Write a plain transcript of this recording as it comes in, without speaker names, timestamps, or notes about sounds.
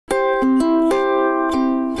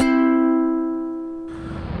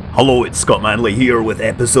Hello, it's Scott Manley here with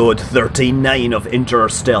episode 39 of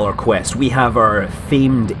Interstellar Quest. We have our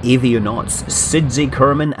famed avionauts Sidzi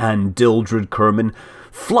Kerman and Dildred Kerman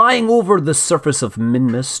flying over the surface of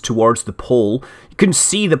Minmus towards the pole. You can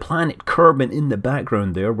see the planet Kerman in the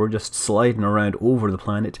background there. We're just sliding around over the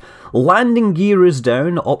planet. Landing gear is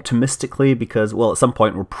down, optimistically, because, well, at some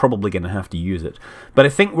point we're probably going to have to use it. But I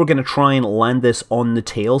think we're going to try and land this on the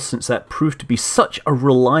tail, since that proved to be such a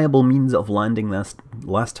reliable means of landing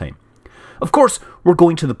last time. Of course, we're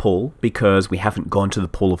going to the pole, because we haven't gone to the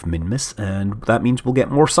pole of Minmus, and that means we'll get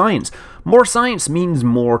more science. More science means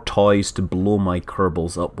more toys to blow my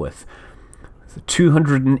Kerbals up with.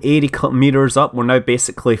 280 meters up, we're now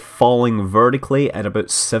basically falling vertically at about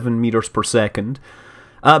 7 meters per second.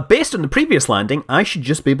 Based on the previous landing, I should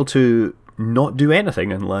just be able to not do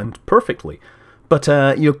anything and land perfectly. But,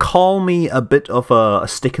 call me a bit of a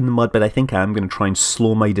stick in the mud, but I think I'm going to try and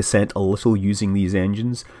slow my descent a little using these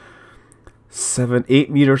engines. 8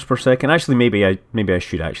 meters per second. Actually, maybe I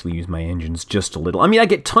should actually use my engines just a little. I mean, I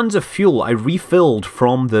get tons of fuel. I refilled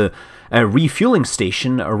from the refueling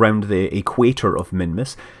station around the equator of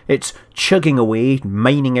Minmus. It's chugging away,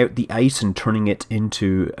 mining out the ice and turning it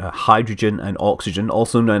into hydrogen and oxygen,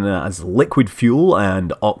 also known as liquid fuel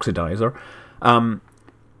and oxidizer. Well,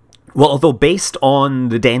 although based on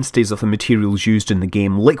the densities of the materials used in the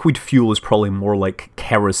game, liquid fuel is probably more like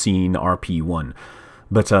kerosene RP1.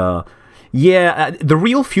 But, yeah, the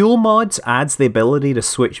real fuel mods adds the ability to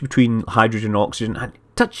switch between hydrogen and oxygen. And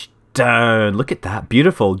touchdown! Look at that,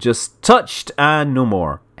 beautiful. Just touched and no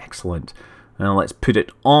more. Excellent. Now let's put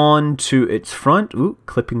it onto its front. Ooh,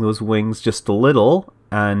 clipping those wings just a little.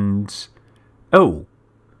 And oh,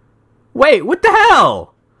 wait, what the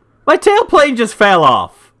hell? My tailplane just fell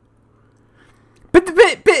off. But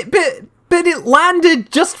it landed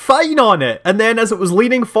just fine on it. And then as it was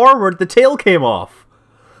leaning forward, the tail came off.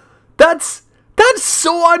 That's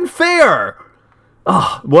so unfair!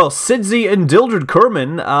 Oh, well, Sidzi and Dildred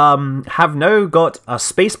Kerman have now got a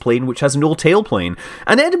space plane which has no tailplane.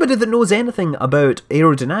 And anybody that knows anything about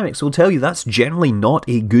aerodynamics will tell you that's generally not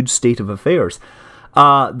a good state of affairs.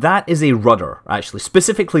 That is a rudder, actually.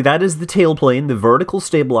 Specifically, that is the tailplane, the vertical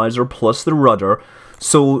stabilizer plus the rudder.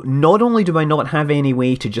 So not only do I not have any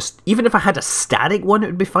way to just... Even if I had a static one, it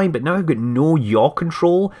would be fine, but now I've got no yaw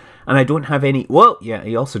control, and I don't have any... Well, yeah,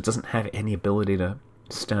 he also doesn't have any ability to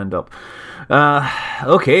stand up.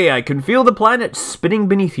 Okay, I can feel the planet spinning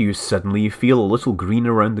beneath you. Suddenly you feel a little green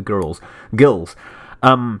around the gills.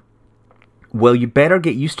 Well, you better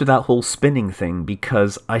get used to that whole spinning thing,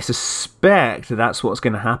 because I suspect that's what's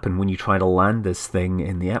going to happen when you try to land this thing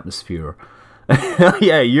in the atmosphere.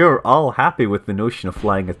 Yeah, you're all happy with the notion of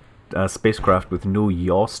flying a spacecraft with no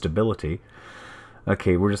yaw stability.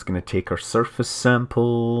 Okay, we're just going to take our surface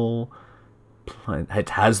sample.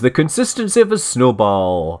 It has the consistency of a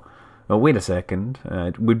snowball. Oh, wait a second.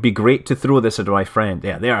 It would be great to throw this at my friend.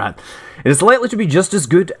 Yeah, there. It is likely to be just as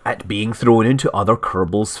good at being thrown into other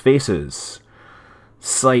Kerbals' faces.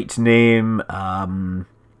 Site name,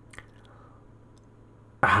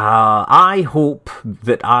 I hope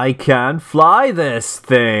that I can fly this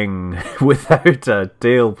thing without a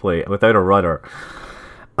tailplane, without a rudder.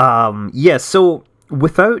 Yeah, so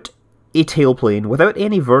without a tailplane, without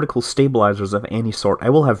any vertical stabilizers of any sort,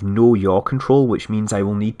 I will have no yaw control, which means I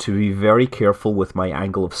will need to be very careful with my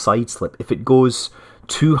angle of side slip. If it goes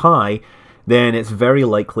too high, then it's very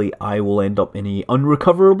likely I will end up in an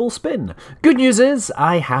unrecoverable spin. Good news is,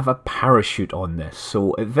 I have a parachute on this,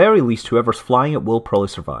 so at very least whoever's flying it will probably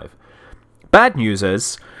survive. Bad news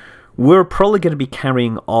is, we're probably going to be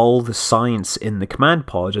carrying all the science in the command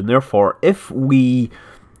pod, and therefore, if we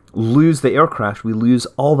lose the aircraft, we lose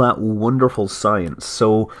all that wonderful science.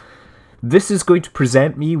 So, this is going to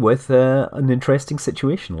present me with an interesting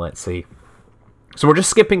situation, let's see. So we're just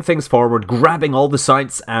skipping things forward, grabbing all the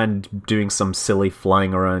science and doing some silly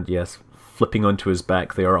flying around, yes, flipping onto his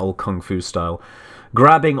back there, all Kung Fu style.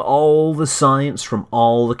 Grabbing all the science from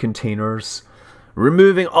all the containers,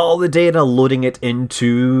 removing all the data, loading it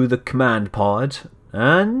into the command pod,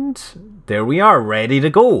 and there we are, ready to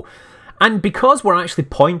go. And because we're actually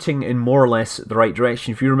pointing in more or less the right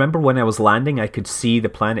direction, if you remember when I was landing, I could see the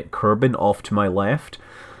planet Kerbal off to my left.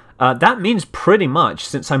 That means pretty much,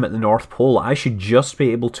 since I'm at the North Pole, I should just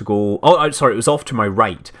be able to go... Oh, sorry, it was off to my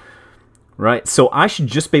right. Right, so I should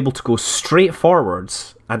just be able to go straight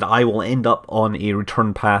forwards, and I will end up on a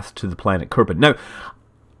return path to the planet Kerbal. Now,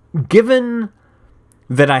 given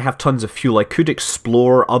that I have tons of fuel, I could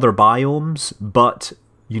explore other biomes, but,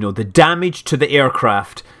 you know, the damage to the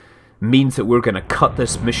aircraft means that we're going to cut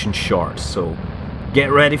this mission short, so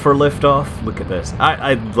Get ready for liftoff. Look at this.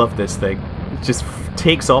 I love this thing. It just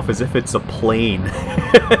takes off as if it's a plane.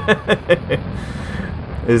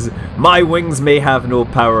 My wings may have no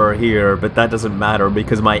power here, but that doesn't matter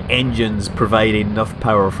because my engines provide enough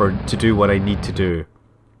power to do what I need to do.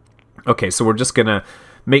 Okay, so we're just gonna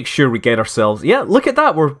make sure we get ourselves... Yeah, look at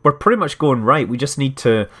that. We're pretty much going right. We just need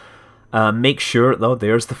to make sure... Oh,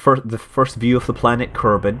 there's the first view of the planet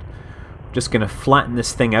Kerbal. Just going to flatten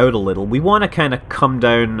this thing out a little. We want to kind of come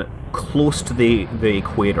down close to the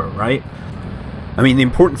equator, right? I mean, the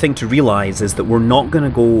important thing to realise is that we're not going to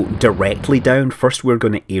go directly down. First, we're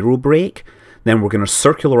going to aerobrake, then we're going to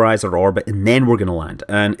circularise our orbit, and then we're going to land.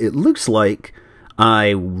 And it looks like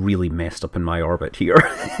I really messed up in my orbit here.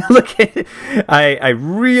 Look, I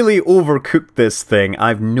really overcooked this thing. I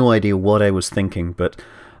have no idea what I was thinking, but...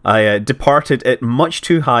 I departed at much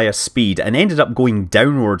too high a speed and ended up going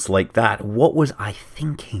downwards like that. What was I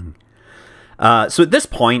thinking? So at this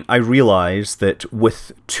point, I realised that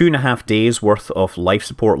with 2.5 days worth of life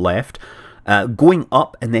support left, going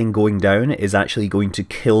up and then going down is actually going to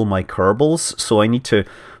kill my Kerbals. So I need to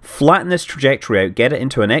flatten this trajectory out, get it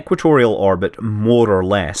into an equatorial orbit, more or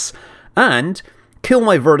less, and kill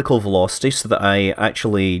my vertical velocity so that I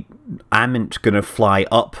actually amn't going to fly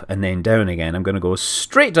up and then down again. I'm going to go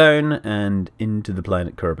straight down and into the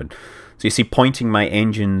planet Kerbal. So you see, pointing my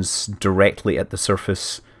engines directly at the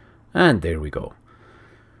surface, and there we go.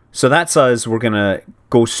 So that's us. We're going to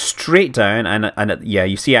go straight down, and yeah,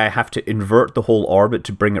 you see I have to invert the whole orbit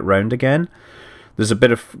to bring it round again. There's a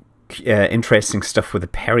bit of interesting stuff with the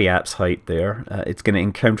periapse height there. It's going to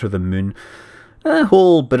encounter the moon. A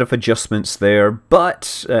whole bit of adjustments there,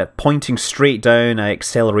 but pointing straight down, I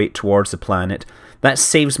accelerate towards the planet. That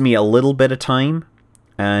saves me a little bit of time,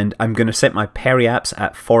 and I'm going to set my periapse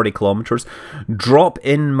at 40 kilometers, drop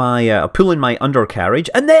in my, pull in my undercarriage,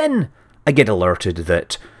 and then I get alerted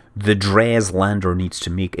that the Dres lander needs to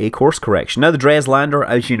make a course correction. Now, the Dres lander,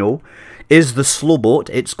 as you know, is the slow boat.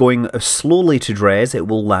 It's going slowly to Dres. It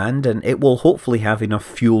will land, and it will hopefully have enough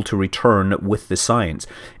fuel to return with the science.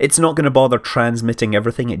 It's not going to bother transmitting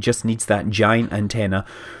everything. It just needs that giant antenna,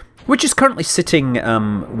 which is currently sitting,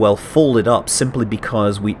 well, folded up, simply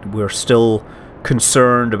because we're still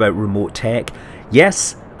concerned about remote tech.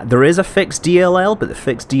 Yes, there is a fixed DLL, but the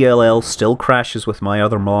fixed DLL still crashes with my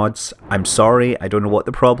other mods. I'm sorry, I don't know what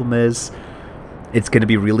the problem is. It's going to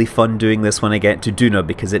be really fun doing this when I get to Duna,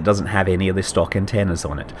 because it doesn't have any of the stock antennas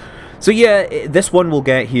on it. So yeah, this one will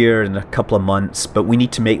get here in a couple of months, but we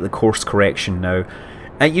need to make the course correction now.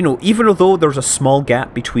 You know, even though there's a small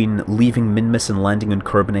gap between leaving Minmus and landing on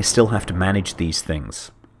Kerbal, I still have to manage these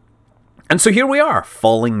things. And so here we are,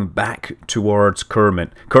 falling back towards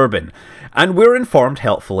Kerbal. And we're informed,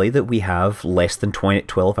 helpfully, that we have less than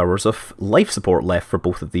 12 hours of life support left for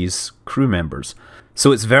both of these crew members.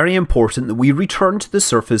 So it's very important that we return to the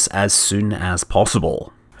surface as soon as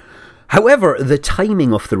possible. However, the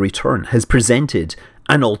timing of the return has presented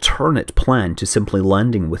an alternate plan to simply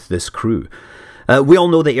landing with this crew. We all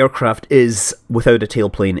know the aircraft is, without a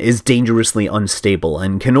tailplane, is dangerously unstable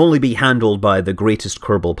and can only be handled by the greatest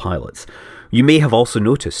Kerbal pilots. You may have also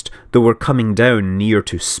noticed that we're coming down near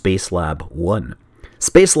to Space Lab 1.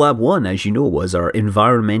 Space Lab 1, as you know, was our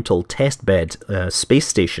environmental testbed space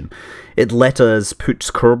station. It let us put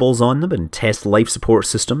Kerbals on them and test life support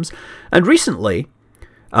systems, and recently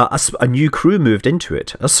a new crew moved into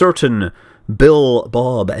it, a certain Bill,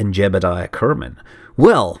 Bob and Jebediah Kerman.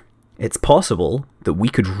 Well, it's possible that we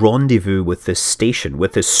could rendezvous with this station,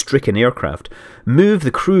 with this stricken aircraft, move the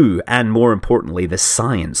crew and, more importantly, the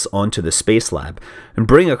science onto the space lab, and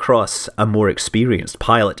bring across a more experienced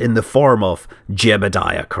pilot in the form of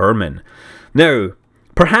Jebediah Kerman. Now,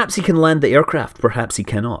 perhaps he can land the aircraft, perhaps he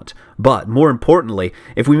cannot. But, more importantly,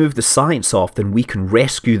 if we move the science off, then we can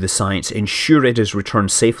rescue the science, ensure it is returned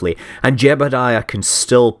safely, and Jebediah can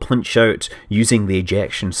still punch out using the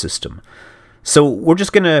ejection system. So we're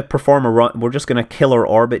just going to perform a run. We're just going to kill our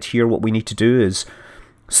orbit here. What we need to do is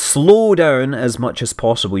slow down as much as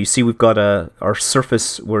possible. You see, we've got our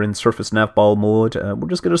surface. We're in surface navball mode. We're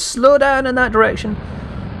just going to slow down in that direction.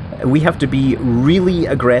 We have to be really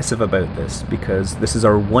aggressive about this because this is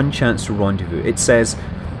our one chance to rendezvous. It says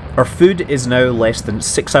our food is now less than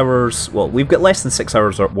 6 hours. Well, we've got less than 6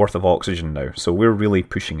 hours worth of oxygen now, so we're really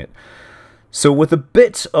pushing it. So with a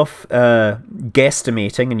bit of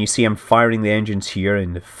guesstimating, and you see I'm firing the engines here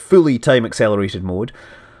in fully time accelerated mode,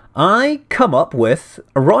 I come up with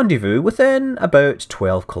a rendezvous within about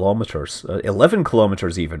 12 kilometers, 11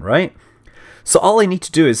 kilometers even, right? So all I need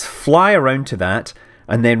to do is fly around to that,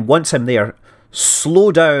 and then once I'm there,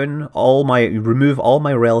 slow down remove all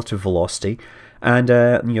my relative velocity,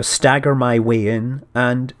 and stagger my way in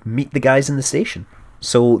and meet the guys in the station.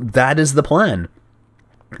 So that is the plan.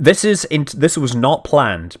 This was not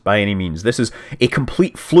planned by any means. This is a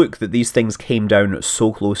complete fluke that these things came down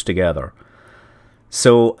so close together.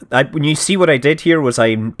 So when you see what I did here was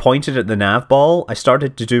I pointed at the nav ball, I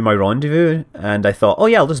started to do my rendezvous, and I thought, oh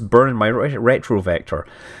yeah, I'll just burn my retro vector.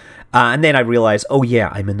 And then I realized, oh yeah,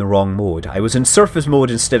 I'm in the wrong mode. I was in surface mode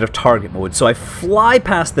instead of target mode. So I fly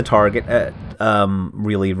past the target at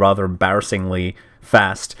really rather embarrassingly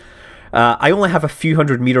fast. I only have a few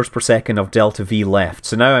hundred meters per second of delta V left.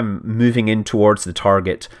 So now I'm moving in towards the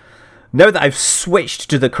target. Now that I've switched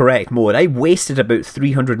to the correct mode, I wasted about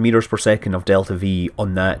 300 meters per second of delta V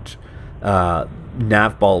on that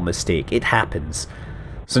nav ball mistake. It happens.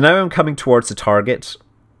 So now I'm coming towards the target,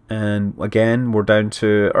 and again, we're down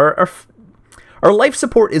to... Our life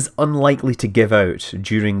support is unlikely to give out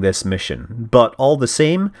during this mission, but all the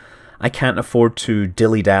same, I can't afford to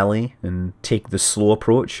dilly-dally and take the slow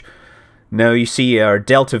approach. Now you see our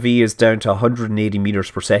delta V is down to 180 meters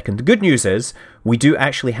per second. The good news is we do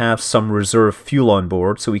actually have some reserve fuel on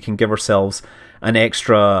board, so we can give ourselves an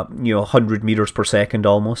extra 100 meters per second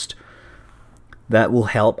almost. That will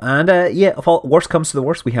help. And yeah, if worst comes to the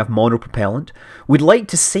worst, we have monopropellant. We'd like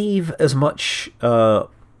to save as much of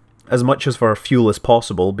our fuel as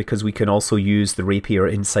possible, because we can also use the Rapier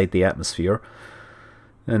inside the atmosphere.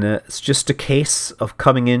 And it's just a case of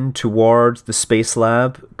coming in towards the space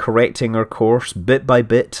lab, correcting our course bit by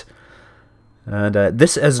bit. And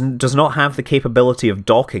this does not have the capability of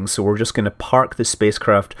docking, so we're just going to park the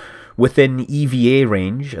spacecraft within EVA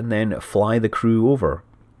range and then fly the crew over,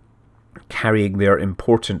 carrying their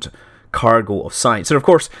important cargo of science. And of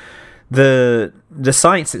course, the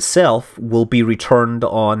science itself will be returned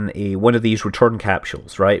on one of these return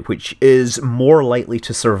capsules, right, which is more likely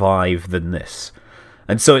to survive than this.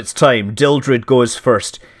 And so it's time. Dildred goes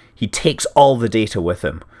first. He takes all the data with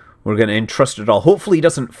him. We're going to entrust it all. Hopefully he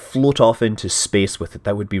doesn't float off into space with it.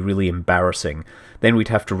 That would be really embarrassing. Then we'd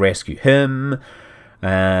have to rescue him.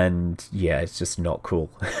 And yeah, it's just not cool.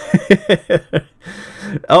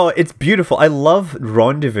 Oh, it's beautiful. I love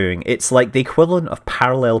rendezvousing. It's like the equivalent of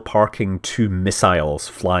parallel parking two missiles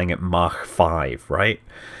flying at Mach 5, right?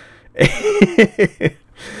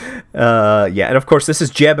 Yeah, and of course this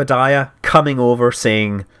is Jebediah coming over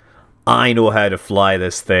saying, I know how to fly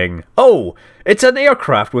this thing. Oh, it's an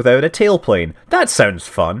aircraft without a tailplane. That sounds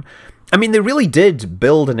fun. I mean, they really did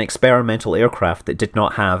build an experimental aircraft that did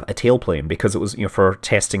not have a tailplane, because it was, for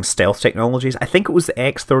testing stealth technologies. I think it was the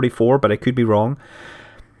X-34, but I could be wrong.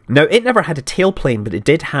 Now, it never had a tailplane, but it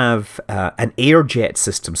did have an air jet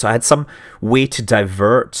system. So I had some way to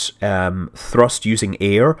divert thrust using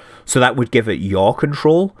air, so that would give it yaw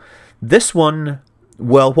control. This one,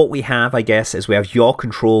 well, what we have, I guess, is we have yaw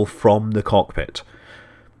control from the cockpit.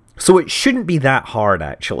 So it shouldn't be that hard,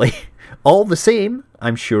 actually. All the same,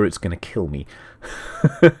 I'm sure it's going to kill me.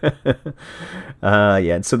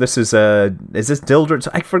 Yeah, and so this is this Dildred?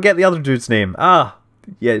 I forget the other dude's name. Ah,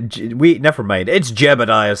 yeah, never mind. It's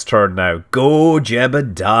Jebediah's turn now. Go,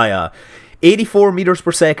 Jebediah. 84 meters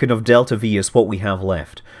per second of delta V is what we have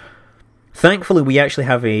left. Thankfully, we actually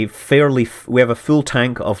have a full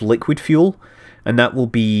tank of liquid fuel, and that will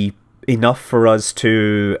be enough for us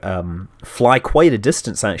to fly quite a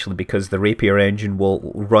distance, actually, because the Rapier engine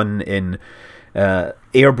will run in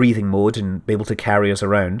air breathing mode and be able to carry us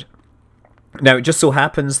around. Now, it just so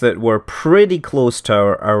happens that we're pretty close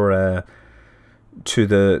to to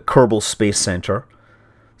the Kerbal Space Center.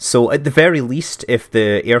 So at the very least, if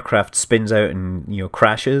the aircraft spins out and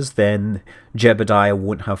crashes, then Jebediah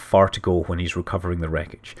won't have far to go when he's recovering the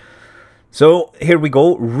wreckage. So here we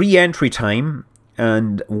go, re-entry time,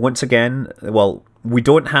 and once again, well, we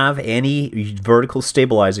don't have any vertical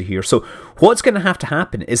stabilizer here. So what's going to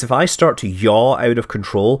happen is if I start to yaw out of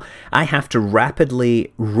control, I have to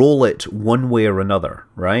rapidly roll it one way or another,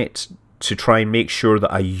 right? To try and make sure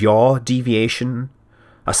that a yaw deviation,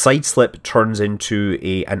 a side slip, turns into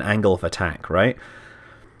an angle of attack, right?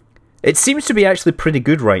 It seems to be actually pretty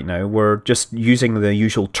good right now. We're just using the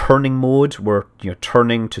usual turning mode. We're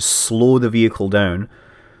turning to slow the vehicle down.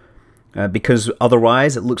 Because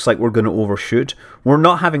otherwise it looks like we're going to overshoot. We're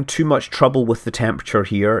not having too much trouble with the temperature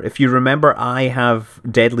here. If you remember, I have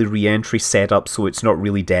deadly re-entry set up, so it's not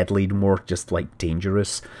really deadly, more just like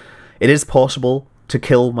dangerous. It is possible to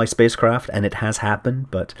kill my spacecraft, and it has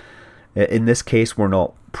happened, but in this case we're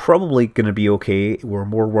not probably going to be okay. We're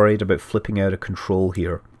more worried about flipping out of control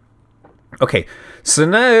here. Okay, so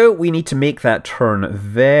now we need to make that turn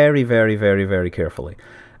very, very, very, very carefully.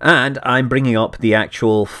 And I'm bringing up the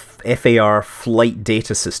actual FAR flight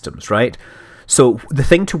data systems, right? So the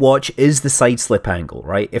thing to watch is the side slip angle,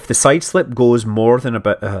 right? If the side slip goes more than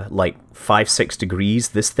about like 5-6 degrees,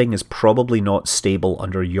 this thing is probably not stable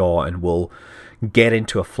under yaw and will get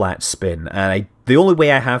into a flat spin. And the only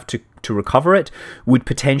way I have to recover it would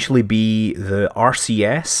potentially be the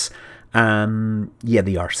RCS. The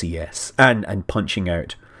RCS and punching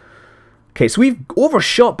out. Okay, so we've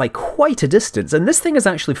overshot by quite a distance, and this thing is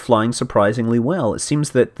actually flying surprisingly well. It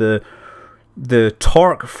seems that the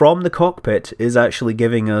torque from the cockpit is actually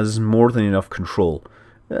giving us more than enough control.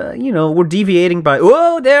 We're deviating by...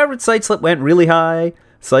 Oh, there! Side slip went really high.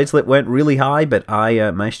 Side slip went really high, but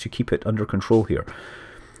I managed to keep it under control here.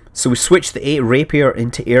 So we switched the Rapier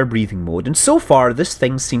into air breathing mode, and so far this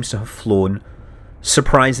thing seems to have flown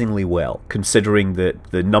surprisingly well, considering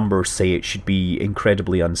that the numbers say it should be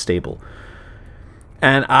incredibly unstable.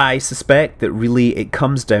 And I suspect that really it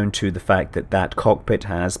comes down to the fact that that cockpit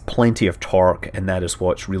has plenty of torque, and that is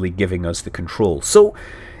what's really giving us the control. So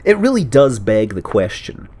it really does beg the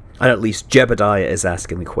question, and at least Jebediah is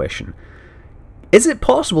asking the question, is it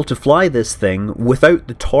possible to fly this thing without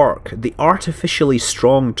the torque, the artificially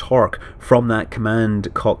strong torque from that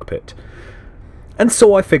command cockpit? And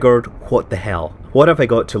so I figured, what the hell? What have I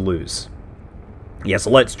got to lose? Yes,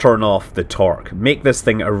 let's turn off the torque. Make this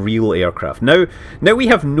thing a real aircraft. Now we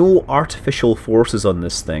have no artificial forces on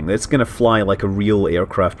this thing. It's going to fly like a real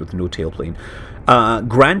aircraft with no tailplane.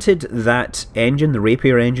 Granted, that engine, the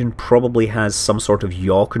Rapier engine, probably has some sort of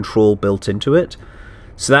yaw control built into it.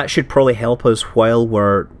 So that should probably help us while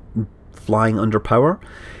we're flying under power.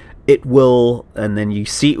 It will, and then you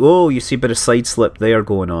see a bit of side slip there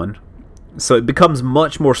going on. So it becomes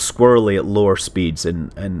much more squirrely at lower speeds,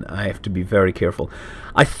 and I have to be very careful.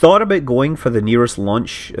 I thought about going for the nearest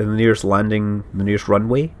launch, the nearest landing, the nearest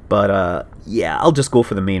runway, but yeah, I'll just go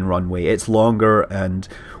for the main runway. It's longer and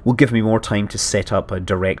will give me more time to set up a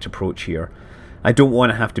direct approach here. I don't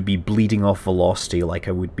want to have to be bleeding off velocity like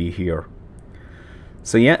I would be here.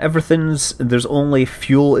 So yeah, there's only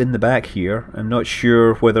fuel in the back here. I'm not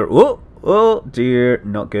sure whether... Oh dear,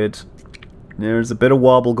 not good. There's a bit of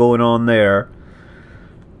wobble going on there.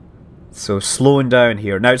 So slowing down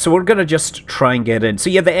here. Now, so we're going to just try and get in.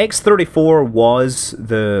 So yeah, the X-34 was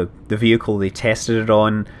the vehicle they tested it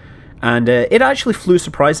on. And it actually flew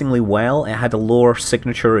surprisingly well. It had a lower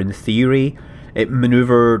signature in theory. It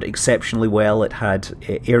maneuvered exceptionally well. It had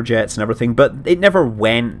air jets and everything. But it never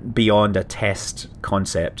went beyond a test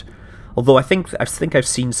concept. Although I think I've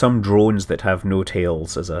seen some drones that have no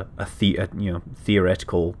tails as a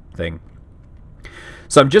theoretical thing.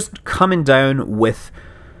 So I'm just coming down with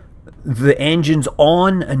the engines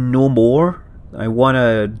on and no more. I want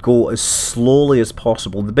to go as slowly as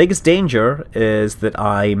possible. The biggest danger is that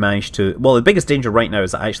I managed to... Well, the biggest danger right now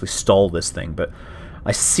is that I actually stall this thing, but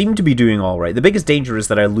I seem to be doing alright. The biggest danger is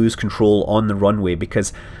that I lose control on the runway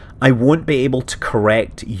because I won't be able to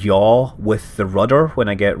correct yaw with the rudder when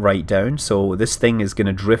I get right down. So this thing is going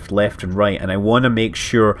to drift left and right, and I want to make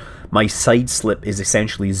sure my side slip is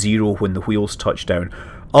essentially zero when the wheels touch down.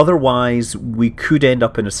 Otherwise, we could end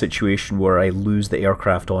up in a situation where I lose the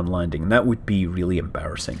aircraft on landing, and that would be really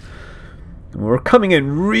embarrassing. We're coming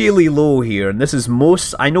in really low here, and this is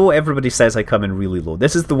I know everybody says I come in really low.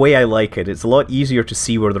 This is the way I like it. It's a lot easier to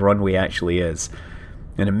see where the runway actually is.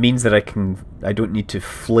 And it means that I don't need to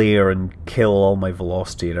flare and kill all my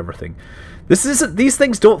velocity and everything. These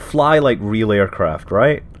things don't fly like real aircraft,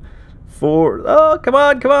 right? Oh, come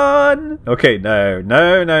on! Okay, no,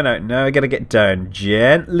 I gotta get down.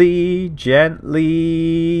 Gently.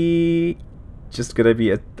 Just gonna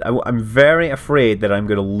be I'm very afraid that I'm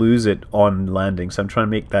gonna lose it on landing, so I'm trying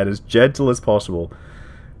to make that as gentle as possible.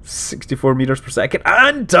 64 meters per second,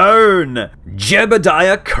 and down!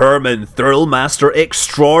 Jebediah Kerman, Thrillmaster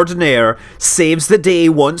Extraordinaire, saves the day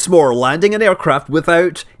once more, landing an aircraft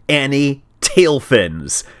without any tail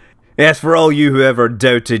fins. Yes, for all you who ever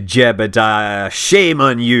doubted Jebediah, shame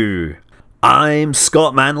on you. I'm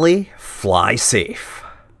Scott Manley, fly safe.